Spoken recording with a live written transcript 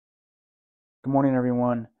Good morning,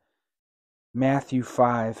 everyone. Matthew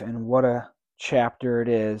 5, and what a chapter it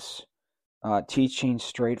is, teaching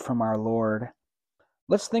straight from our Lord.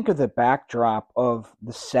 Let's think of the backdrop of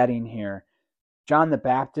the setting here. John the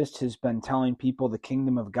Baptist has been telling people the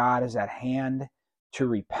kingdom of God is at hand, to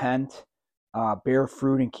repent, bear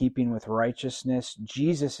fruit in keeping with righteousness.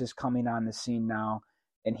 Jesus is coming on the scene now,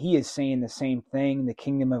 and he is saying the same thing. The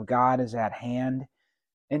kingdom of God is at hand.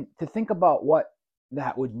 And to think about what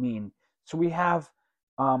that would mean. So we have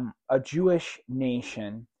a Jewish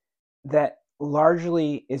nation that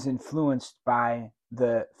largely is influenced by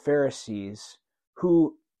the Pharisees,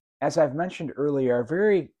 who, as I've mentioned earlier, are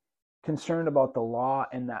very concerned about the law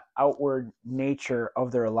and the outward nature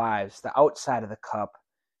of their lives, the outside of the cup,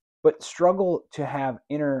 but struggle to have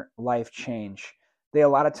inner life change. They a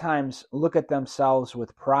lot of times look at themselves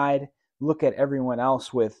with pride, look at everyone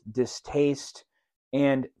else with distaste,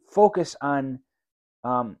 and focus on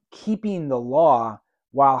keeping the law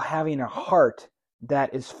while having a heart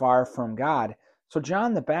that is far from God. So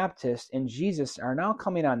John the Baptist and Jesus are now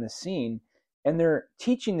coming on the scene, and they're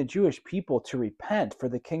teaching the Jewish people to repent, for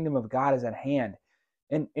the kingdom of God is at hand.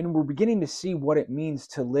 And we're beginning to see what it means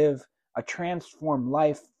to live a transformed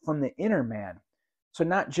life from the inner man. So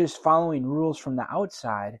not just following rules from the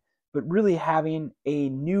outside, but really having a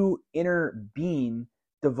new inner being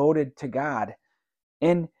devoted to God.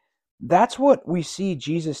 And that's what we see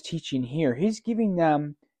Jesus teaching here. He's giving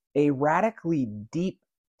them a radically deep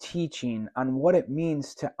teaching on what it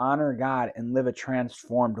means to honor God and live a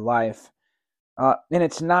transformed life. And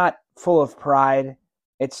it's not full of pride.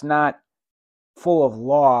 It's not full of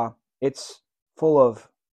law. It's full of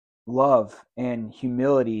love and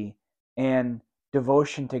humility and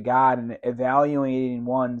devotion to God, and evaluating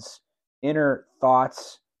one's inner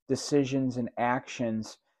thoughts, decisions, and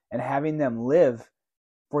actions, and having them live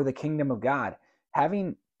for the kingdom of God.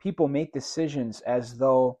 Having people make decisions as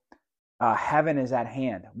though heaven is at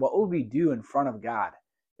hand. What would we do in front of God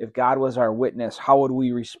if God was our witness? How would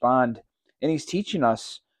we respond? And he's teaching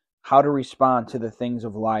us how to respond to the things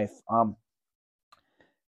of life.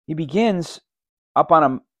 He begins up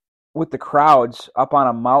on with the crowds up on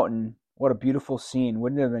a mountain. What a beautiful scene.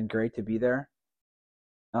 Wouldn't it have been great to be there?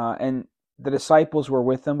 And the disciples were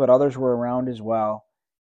with him, but others were around as well.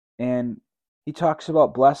 And he talks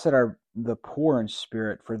about, blessed are the poor in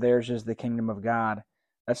spirit, for theirs is the kingdom of God.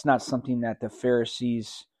 That's not something that the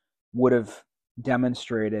Pharisees would have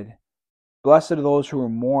demonstrated. Blessed are those who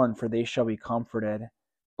mourn, for they shall be comforted.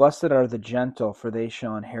 Blessed are the gentle, for they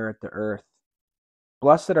shall inherit the earth.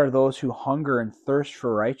 Blessed are those who hunger and thirst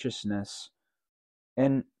for righteousness.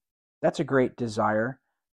 And that's a great desire,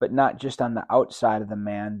 but not just on the outside of the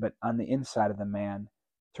man, but on the inside of the man,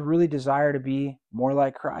 to really desire to be more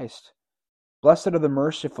like Christ. Blessed are the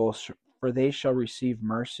merciful, for they shall receive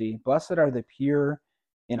mercy. Blessed are the pure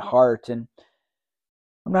in heart. And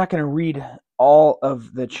I'm not going to read all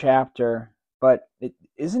of the chapter, but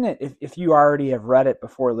isn't it, if you already have read it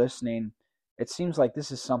before listening, it seems like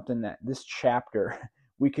this is something that this chapter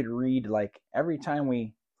we could read like every time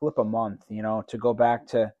we flip a month, to go back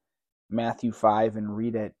to Matthew 5 and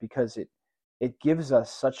read it, because it gives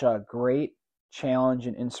us such a great challenge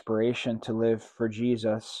and inspiration to live for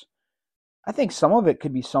Jesus. I think some of it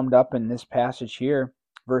could be summed up in this passage here,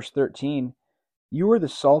 verse 13. You are the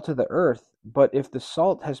salt of the earth, but if the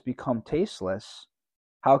salt has become tasteless,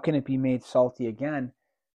 how can it be made salty again?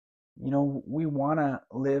 We want to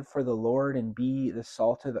live for the Lord and be the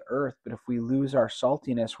salt of the earth, but if we lose our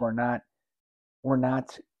saltiness,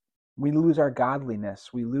 we lose our godliness,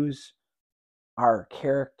 we lose our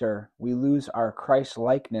character, we lose our Christ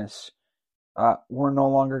likeness. We're no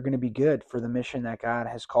longer going to be good for the mission that God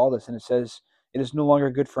has called us. And it says it is no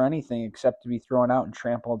longer good for anything except to be thrown out and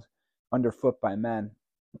trampled underfoot by men.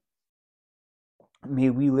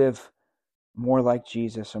 May we live more like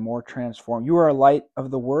Jesus and more transformed. You are a light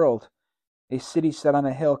of the world. A city set on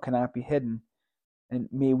a hill cannot be hidden. And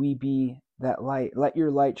may we be that light. Let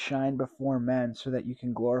your light shine before men so that you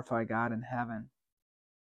can glorify God in heaven.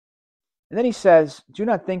 And then he says, do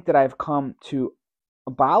not think that I've come to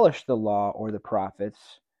abolish the law or the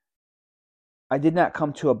prophets. I did not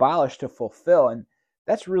come to abolish, to fulfill. And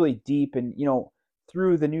that's really deep. And,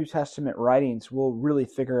 through the New Testament writings, we'll really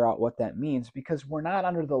figure out what that means, because we're not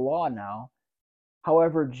under the law now.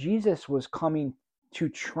 However, Jesus was coming to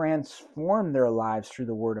transform their lives through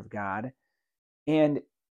the Word of God, and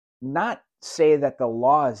not say that the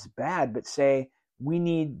law is bad, but say we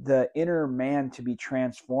need the inner man to be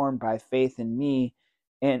transformed by faith in me.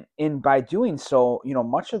 And by doing so,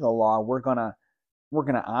 much of the law we're gonna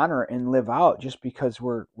honor and live out, just because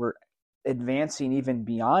we're advancing even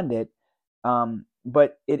beyond it.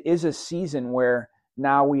 But it is a season where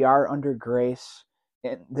now we are under grace,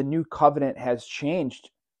 and the new covenant has changed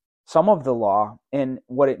some of the law and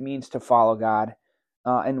what it means to follow God.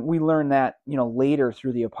 And we learn that, later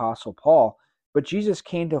through the Apostle Paul. But Jesus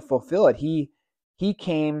came to fulfill it. He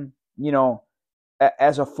came,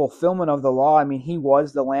 as a fulfillment of the law. I mean, he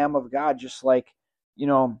was the Lamb of God, just like,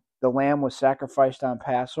 the lamb was sacrificed on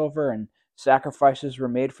Passover and sacrifices were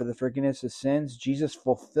made for the forgiveness of sins. Jesus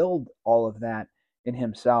fulfilled all of that in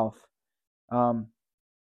himself.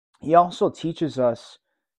 He also teaches us,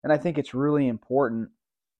 and I think it's really important.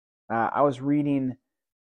 I was reading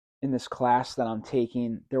in this class that I'm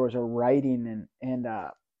taking. There was a writing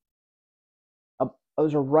it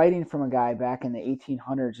was a writing from a guy back in the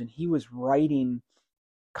 1800s, and he was writing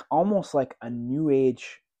almost like a new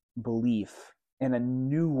age belief and a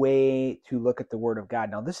new way to look at the Word of God.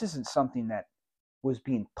 Now, this isn't something that was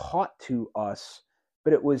being taught to us,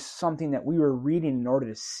 but it was something that we were reading in order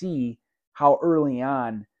to see how early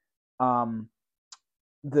on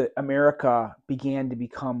the America began to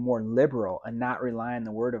become more liberal and not rely on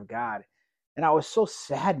the Word of God. And I was so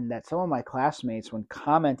saddened that some of my classmates, when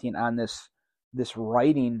commenting on this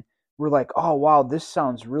writing, were like, "Oh wow, this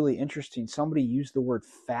sounds really interesting." Somebody used the word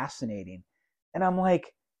fascinating, and I'm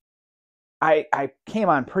like, I came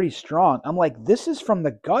on pretty strong. I'm like, this is from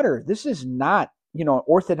the gutter. This is not,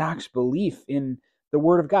 orthodox belief in the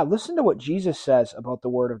Word of God. Listen to what Jesus says about the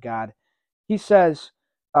Word of God. He says,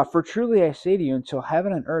 "For truly I say to you, until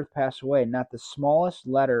heaven and earth pass away, not the smallest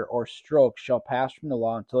letter or stroke shall pass from the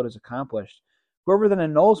law until it is accomplished. Whoever then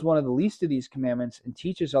annuls one of the least of these commandments and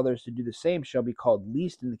teaches others to do the same shall be called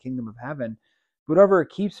least in the kingdom of heaven. But whoever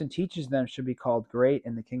keeps and teaches them shall be called great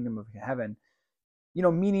in the kingdom of heaven."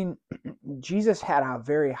 Meaning Jesus had a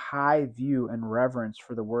very high view and reverence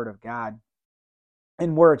for the Word of God.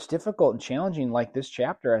 And where it's difficult and challenging, like this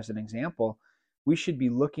chapter as an example, we should be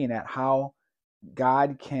looking at how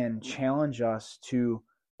God can challenge us to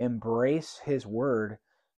embrace His Word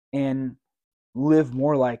and live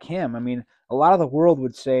more like Him. I mean, a lot of the world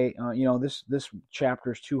would say, this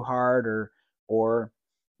chapter is too hard, or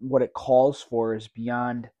what it calls for is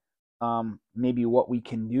beyond maybe what we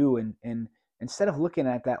can do. And instead of looking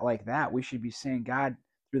at that like that, we should be saying, "God,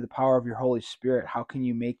 through the power of your Holy Spirit, how can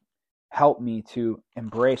you help me to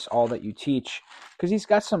embrace all that you teach?" Because he's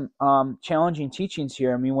got some challenging teachings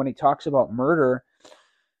here. I mean, when he talks about murder,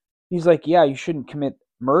 he's like, yeah, you shouldn't commit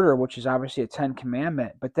murder, which is obviously a 10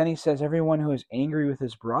 commandment. But then he says, everyone who is angry with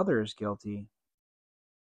his brother is guilty.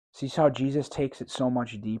 See how Jesus takes it so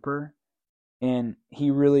much deeper? And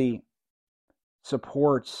he really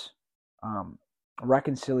supports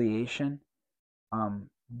reconciliation,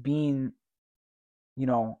 being,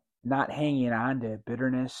 not hanging on to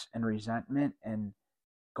bitterness and resentment, and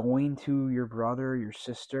going to your brother, your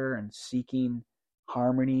sister, and seeking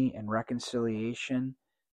harmony and reconciliation.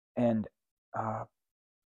 And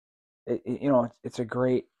it's a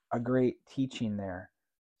great teaching there.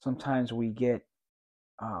 Sometimes we get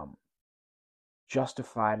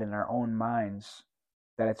justified in our own minds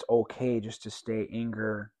that it's okay just to stay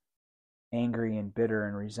angry and bitter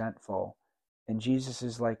and resentful. And Jesus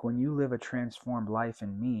is like, when you live a transformed life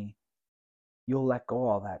in me, you'll let go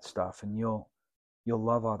all that stuff, and you'll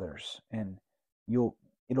love others, and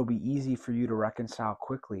it'll be easy for you to reconcile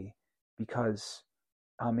quickly because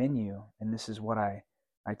I'm in you, and this is what I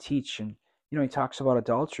teach. And he talks about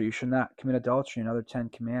adultery. You should not commit adultery, another 10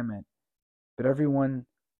 commandment. But everyone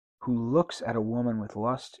who looks at a woman with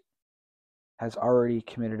lust has already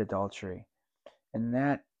committed adultery. And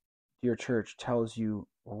that, dear church, tells you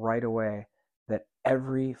right away that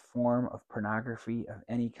every form of pornography of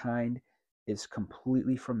any kind is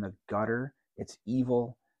completely from the gutter. It's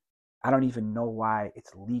evil. I don't even know why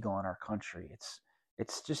it's legal in our country.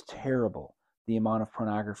 It's just terrible, the amount of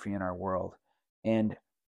pornography in our world. And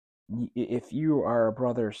if you are a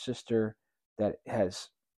brother or sister that has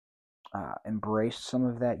embraced some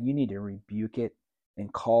of that, you need to rebuke it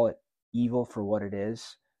and call it evil for what it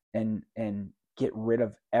is, and get rid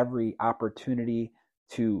of every opportunity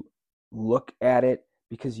to look at it,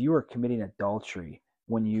 because you are committing adultery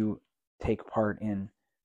when you take part in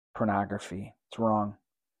pornography. It's wrong.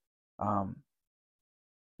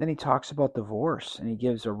 Then he talks about divorce, and he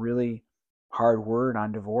gives a really hard word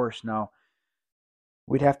on divorce. Now,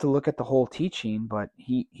 we'd have to look at the whole teaching, but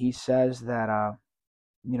he says that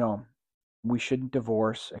we shouldn't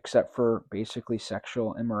divorce except for basically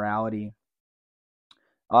sexual immorality.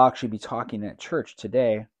 I'll actually be talking at church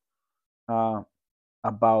today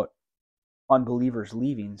about unbelievers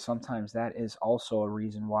leaving. Sometimes that is also a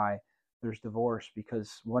reason why there's divorce,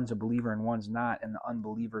 because one's a believer and one's not, and the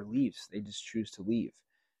unbeliever leaves. They just choose to leave.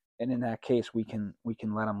 And in that case, we can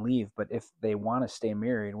let them leave. But if they want to stay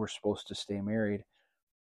married, we're supposed to stay married.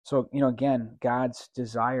 So, again, God's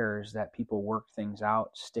desire is that people work things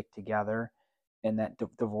out, stick together, and that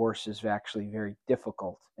divorce is actually very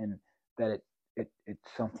difficult, and that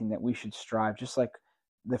it's something that we should strive, just like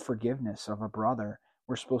the forgiveness of a brother.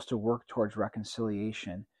 We're supposed to work towards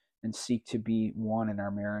reconciliation and seek to be one in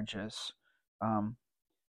our marriages. Um,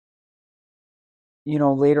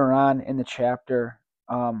 later on in the chapter,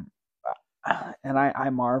 and I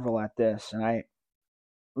marvel at this, and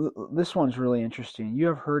this one's really interesting. You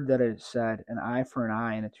have heard that it is said, an eye for an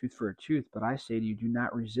eye and a tooth for a tooth, but I say to you, do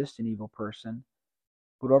not resist an evil person.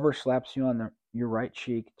 Whoever slaps you on your right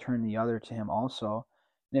cheek, turn the other to him also.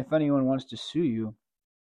 And if anyone wants to sue you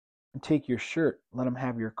and take your shirt, let him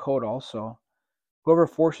have your coat also. Whoever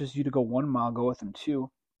forces you to go 1 mile, go with him 2.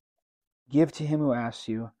 Give to him who asks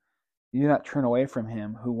you. Do not turn away from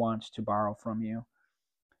him who wants to borrow from you.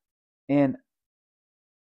 And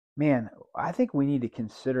man, I think we need to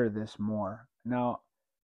consider this more. Now,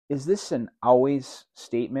 is this an always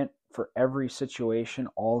statement for every situation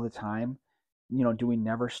all the time? Do we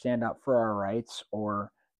never stand up for our rights,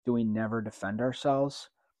 or do we never defend ourselves?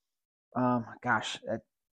 Gosh,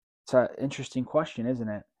 it's an interesting question, isn't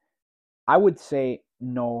it? I would say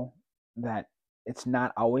no, that it's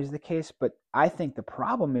not always the case, but I think the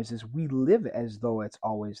problem is we live as though it's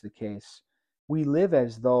always the case. We live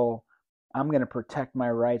as though I'm going to protect my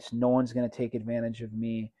rights, no one's going to take advantage of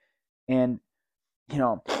me. And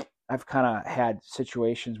I've kind of had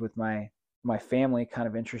situations with my family, kind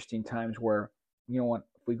of interesting times where,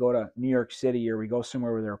 if we go to New York City or we go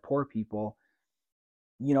somewhere where there are poor people,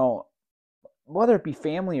 whether it be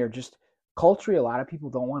family or just culturally, a lot of people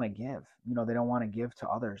don't want to give. They don't want to give to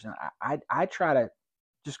others, and I try to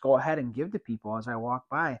just go ahead and give to people as I walk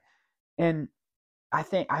by, and I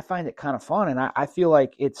find it kind of fun, and I feel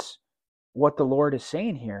like it's what the Lord is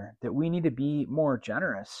saying here, that we need to be more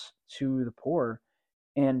generous to the poor.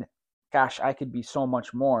 And gosh, I could be so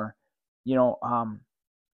much more,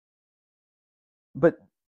 but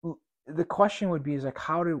the question would be, is like,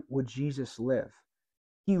 would Jesus live?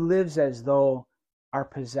 He lives as though our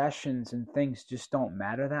possessions and things just don't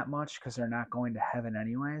matter that much because they're not going to heaven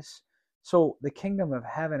anyways. So the kingdom of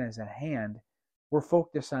heaven is at hand. We're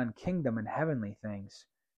focused on kingdom and heavenly things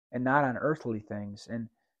and not on earthly things. And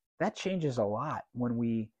that changes a lot when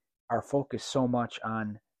we are focused so much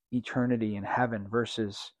on eternity in heaven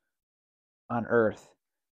versus on earth.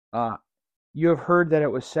 You have heard that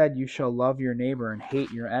it was said, you shall love your neighbor and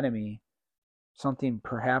hate your enemy. Something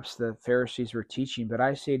perhaps the Pharisees were teaching, but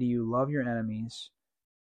I say to you, love your enemies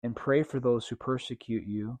and pray for those who persecute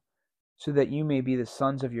you, so that you may be the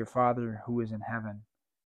sons of your Father who is in heaven.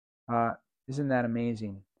 Isn't that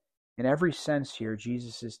amazing? In every sense here,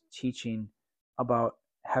 Jesus is teaching about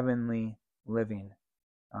heavenly living.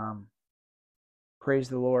 Praise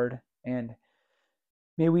the Lord, and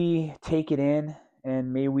may we take it in,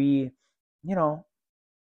 and may we,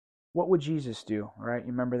 what would Jesus do, right?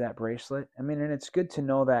 You remember that bracelet? I mean, and it's good to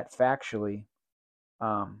know that factually,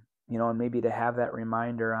 and maybe to have that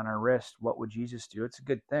reminder on our wrist, what would Jesus do? It's a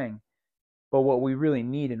good thing. But what we really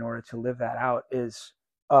need in order to live that out is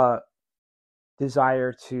a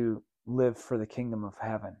desire to live for the kingdom of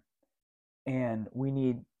heaven. And we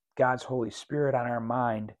need God's Holy Spirit on our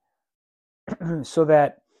mind so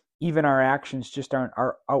that even our actions just aren't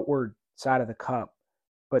our outward side of the cup,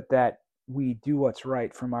 but that we do what's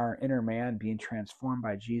right from our inner man being transformed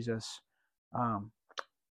by Jesus.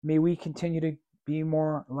 May we continue to be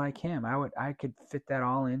more like him. I could fit that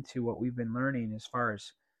all into what we've been learning, as far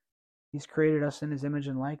as he's created us in his image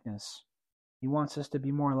and likeness. He wants us to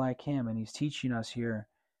be more like him, and he's teaching us here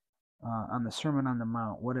on the Sermon on the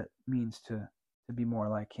Mount what it means to be more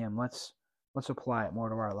like him. Let's apply it more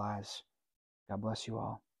to our lives. God bless you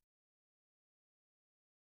all.